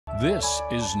This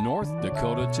is North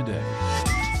Dakota Today.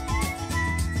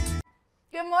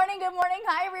 Good morning, good morning.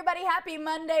 Hi, everybody. Happy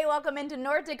Monday. Welcome into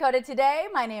North Dakota Today.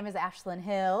 My name is Ashlyn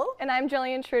Hill. And I'm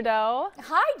Jillian Trudeau.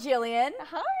 Hi, Jillian.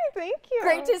 Hi, thank you.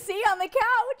 Great to see you on the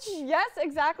couch. Yes,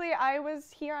 exactly. I was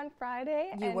here on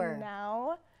Friday. You were.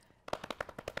 Now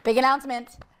big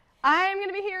announcement. I'm going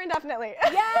to be here indefinitely.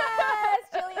 Yes,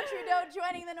 Jillian Trudeau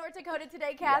joining the North Dakota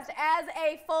Today cast as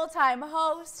a full-time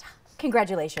host.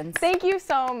 Congratulations. Thanh you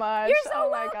so much. You're so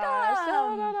oh my welcome.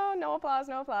 gosh. No applause,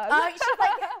 no applause. She's like,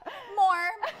 more.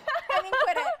 I mean,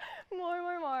 quit it.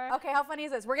 More. Okay, how funny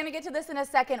is this? We're going to get to this in a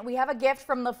second. We have a gift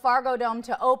from the Fargo Dome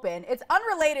to open. It's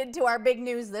unrelated to our big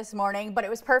news this morning, but it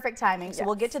was perfect timing, so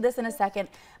we'll get to this in a second.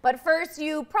 But first,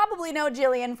 you probably know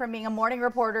Jillian from being a morning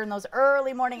reporter in those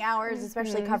early morning hours,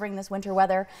 especially covering this winter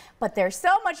weather. But there's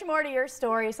so much more to your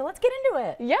story, so let's get into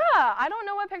it. Yeah, I don't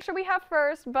know what picture we have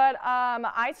first, but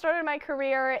I started my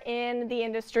career in the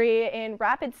industry in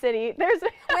Rapid City.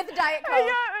 With Diet Coke.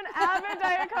 Yeah, an avid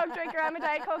Diet Coke drinker. I'm a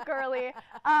Diet Coke girly.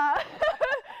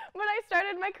 When I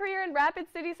started my career in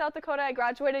Rapid City, South Dakota, I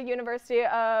graduated University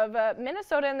of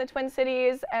Minnesota in the Twin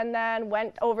Cities and then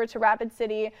went over to Rapid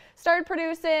City, started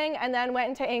producing, and then went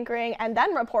into anchoring and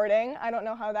then reporting. I don't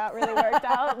know how that really worked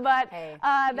out, but hey,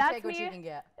 that's take what you can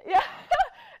get. Yeah.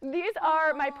 These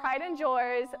are my pride and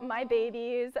joys, my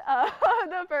babies.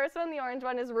 The first one, the orange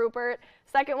one, is Rupert.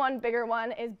 Second one, bigger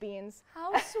one, is Beans.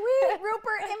 How sweet,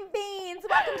 Rupert and Beans.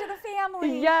 Welcome to the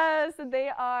family. Yes, they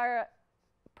are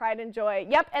pride and joy.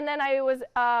 Yep, and then I was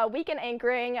weekend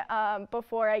anchoring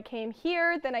before I came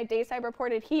here. Then I dayside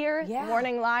reported here,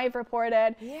 morning live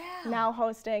reported, now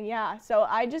hosting. Yeah, so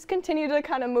I just continue to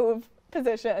kind of move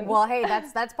positions. Well, hey,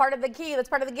 that's part of the key. That's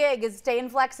part of the gig, is staying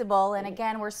flexible. And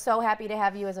again, we're so happy to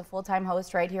have you as a full-time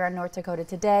host right here on North Dakota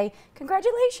Today.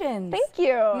 Congratulations. Thank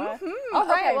you. All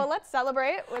right, well, let's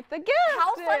celebrate with the gift.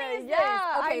 How funny is this?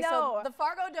 Okay, so the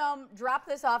Fargo Dome dropped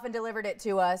this off and delivered it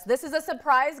to us. This is a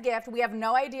surprise gift. We have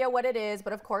no idea what it is,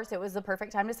 but of course it was the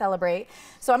perfect time to celebrate.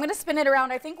 So I'm going to spin it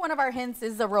around. I think one of our hints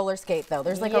is a roller skate, though.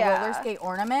 There's like a roller skate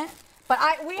ornament. But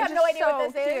we have no idea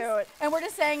what this is, and we're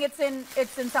just saying it's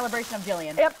in celebration of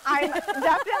Jillian. Yep, I'm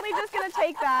definitely just gonna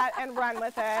take that and run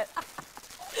with it.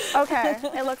 Okay,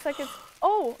 it looks like it's.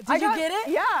 Oh, did you get it?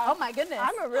 Yeah. Oh my goodness.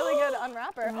 I'm a really good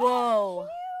unwrapper. Whoa.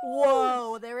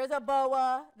 Whoa, there is a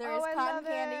boa, there is I cotton love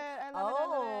candy. It. I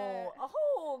love it.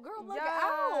 Oh, girl, look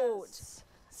out.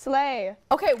 Slay.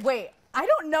 Okay, wait, I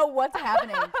don't know what's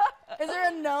happening. Is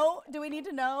there a note? Do we need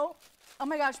to know? Oh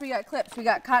my gosh, we got clips, we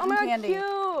got cotton candy.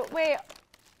 Cute. Wait,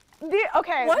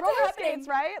 okay, what's roller happening? skates,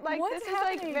 right? Like what's this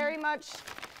happening? is like very much,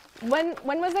 when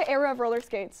was the era of roller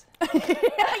skates?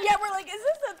 Yeah, we're like, is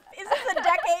this a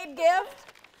decade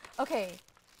gift? Okay,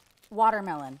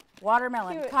 watermelon,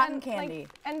 Cute. cotton and, candy. Like,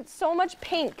 and so much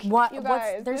pink, what, you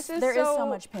guys. There is so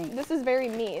much pink. This is very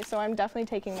me, so I'm definitely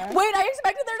taking that. Wait, I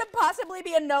expected there to possibly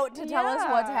be a note to tell us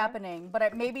what's happening,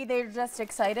 but maybe they're just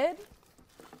excited.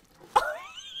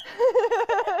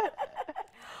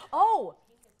 Oh,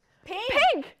 pink!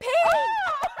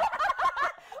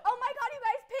 Oh my God, you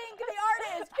guys, Pink, the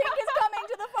artist! Pink is coming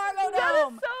to the Fargo Dome! That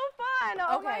is so fun!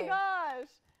 Oh my gosh!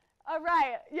 All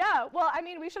right, yeah. Well, I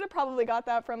mean, we should have probably got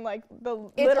that from like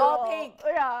the It's all pink.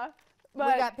 Yeah.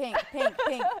 But we got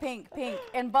pink,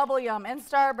 and Bubble Yum, and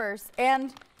Starburst,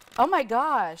 and oh my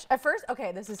gosh! At first,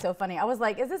 okay, this is so funny. I was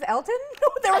like, "Is this Elton?"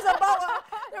 There was a boa.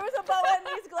 There was a boa, and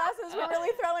these glasses were really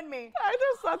throwing me. I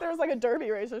just thought there was like a derby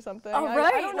race or something. Oh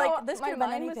right, I don't know. like this could have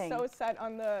been anything. My mind was so set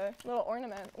on the little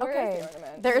ornament. Where is the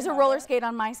ornament? There is a roller skate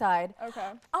on my side. Okay.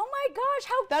 Oh my gosh,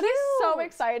 how that cute! That is so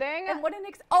exciting. And what an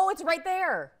oh, it's right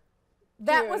there.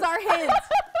 That was our hint.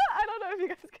 I don't know if you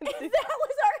guys can see. That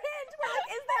was our hint. We're like,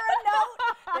 is there a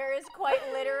note? There is quite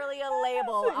literally a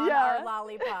label on our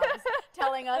lollipops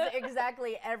telling us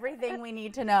exactly everything we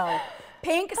need to know.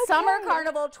 Pink Summer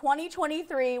Carnival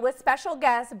 2023 with special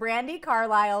guests Brandy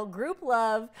Carlisle, Group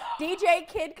Love, DJ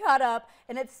Kid Cut Up,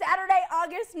 and it's Saturday,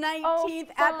 August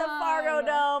 19th at the Fargo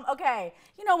Dome. Okay,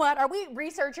 you know what? Are we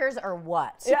researchers or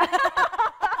what? Yeah.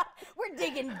 We're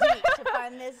digging deep to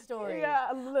find this story.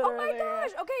 Yeah, literally. Oh my gosh.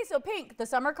 Okay, so Pink, the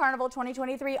Summer Carnival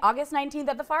 2023, August 19th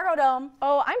at the Fargo Dome.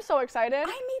 Oh, I'm so excited.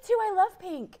 Me too. I love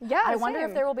Pink. Yeah, I wonder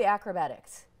if there will be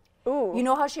acrobatics. Ooh. You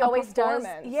know how she always does?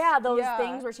 Yeah, those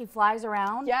things where she flies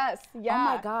around? Yes, yeah.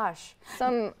 Oh my gosh.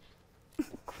 Some...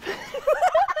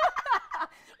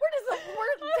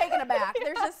 We're taken aback.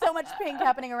 There's just so much pink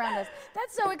happening around us.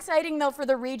 That's so exciting, though, for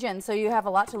the region. So you have a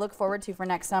lot to look forward to for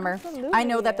next summer. Absolutely. I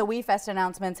know that the WeFest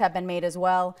announcements have been made as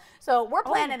well. So we're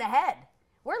planning ahead.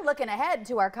 We're looking ahead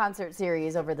to our concert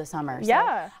series over the summer.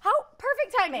 Yeah. So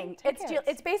perfect timing.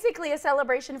 It's basically a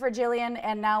celebration for Jillian,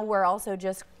 and now we're also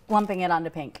just lumping it onto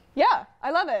Pink. Yeah,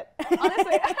 I love it.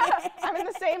 Honestly, I'm in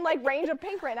the same like range of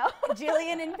Pink right now.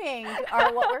 Jillian and Pink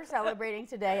are what we're celebrating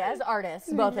today as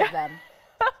artists, both of them.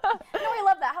 No, I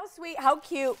love that. How sweet, how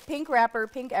cute. Pink rapper,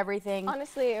 Pink everything.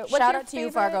 Honestly, shout out to you,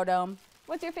 Fargo Dome.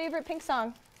 What's your favorite Pink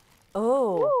song?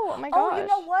 Oh my gosh. Oh, you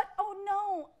know what? Oh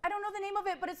no, I don't know the name of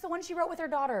it, but it's the one she wrote with her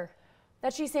daughter.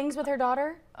 That she sings with her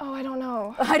daughter? Oh, I don't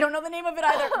know. I don't know the name of it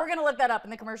either. We're gonna look that up in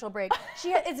the commercial break.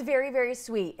 It's very, very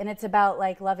sweet, and it's about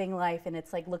like loving life, and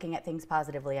it's like looking at things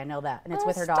positively. I know that, and it's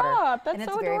with her daughter. That's and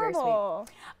it's so very, adorable. very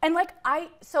sweet. And like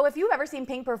so if you've ever seen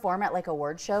Pink perform at like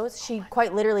award shows, she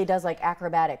quite literally does like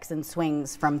acrobatics and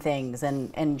swings from things,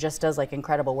 and just does like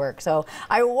incredible work. So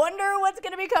I wonder what's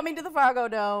gonna be coming to the Fargo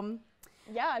Dome.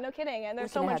 Yeah, no kidding. And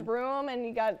there's Looking so much ahead. room, and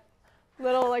you got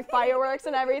little like fireworks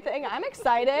and everything. I'm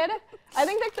excited. I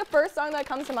think like the first song that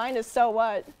comes to mind is So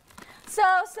What. So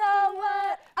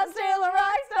what? I'm still a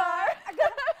rock star.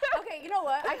 Okay, you know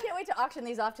what? I can't wait to auction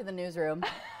these off to the newsroom.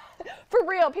 For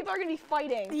real, people are gonna be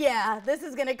fighting. Yeah, this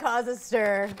is gonna cause a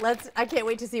stir. I can't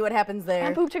wait to see what happens there.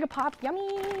 And Boob Chicka Pop, yummy.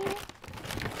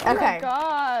 Okay. Oh my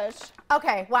gosh.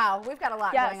 Okay, wow, we've got a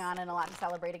lot Yes. going on and a lot to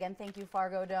celebrate. Again, thank you,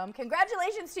 Fargo Dome.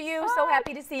 Congratulations to you. So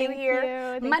happy to see you here.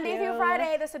 Thank Monday you. through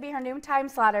Friday. This will be her noon time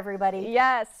slot, everybody.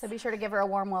 Yes. So be sure to give her a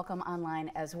warm welcome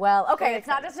online as well. Okay, Very it's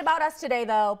not just about us today,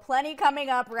 though. Plenty coming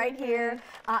up right here.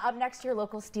 Up next, your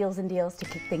local steals and deals to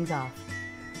kick things off.